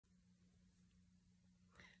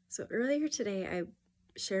So earlier today, I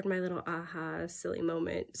shared my little aha silly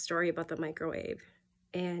moment story about the microwave.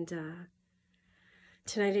 And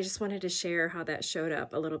tonight I just wanted to share how that showed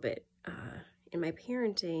up a little bit in my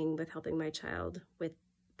parenting with helping my child with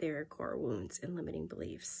their core wounds and limiting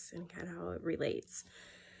beliefs and kind of how it relates.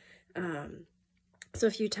 So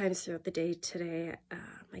a few times throughout the day today,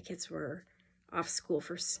 my kids were off school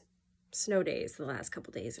for snow days the last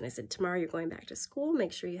couple days, and I said, tomorrow you're going back to school,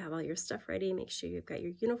 make sure you have all your stuff ready, make sure you've got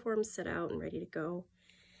your uniforms set out and ready to go.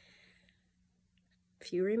 A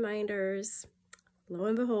few reminders. Lo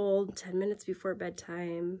and behold, 10 minutes before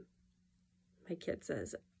bedtime, my kid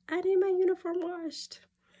says, I need my uniform washed.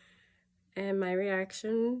 And my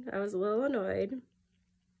reaction, I was a little annoyed.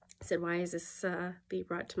 I said, why is this being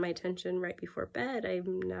brought to my attention right before bed?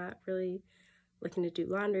 I'm not really looking to do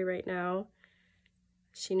laundry right now.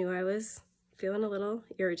 She knew I was feeling a little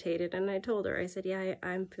irritated, and I told her, I said, yeah,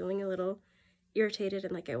 I'm feeling a little irritated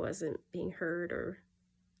and like I wasn't being heard or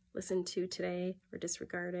listened to today or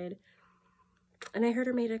disregarded. And I heard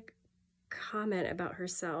her made a comment about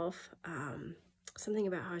herself, something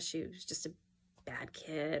about how she was just a bad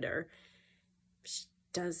kid, or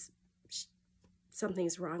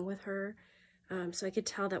something's wrong with her. So I could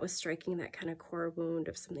tell that was striking that kind of core wound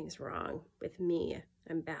of something's wrong with me.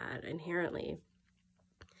 I'm bad inherently.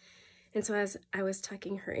 And so as I was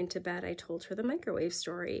tucking her into bed, I told her the microwave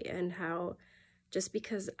story and how just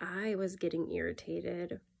because I was getting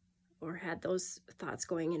irritated or had those thoughts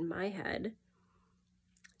going in my head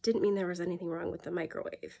didn't mean there was anything wrong with the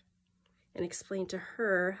microwave. And explained to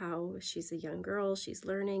her how she's a young girl, she's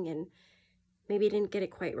learning, and maybe didn't get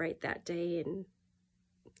it quite right that day, and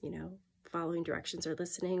following directions or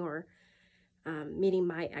listening or meeting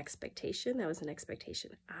my expectation. That was an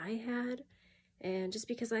expectation I had. And just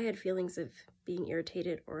because I had feelings of being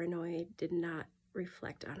irritated or annoyed did not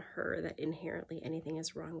reflect on her that inherently anything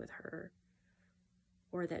is wrong with her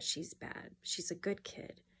or that she's bad. She's a good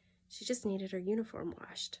kid. She just needed her uniform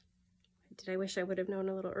washed. Did I wish I would have known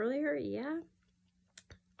a little earlier? Yeah.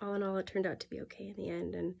 All in all, it turned out to be okay in the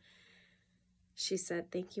end. And she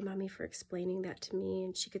said, thank you, Mommy, for explaining that to me.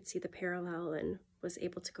 And she could see the parallel and was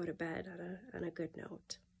able to go to bed on a good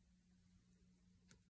note.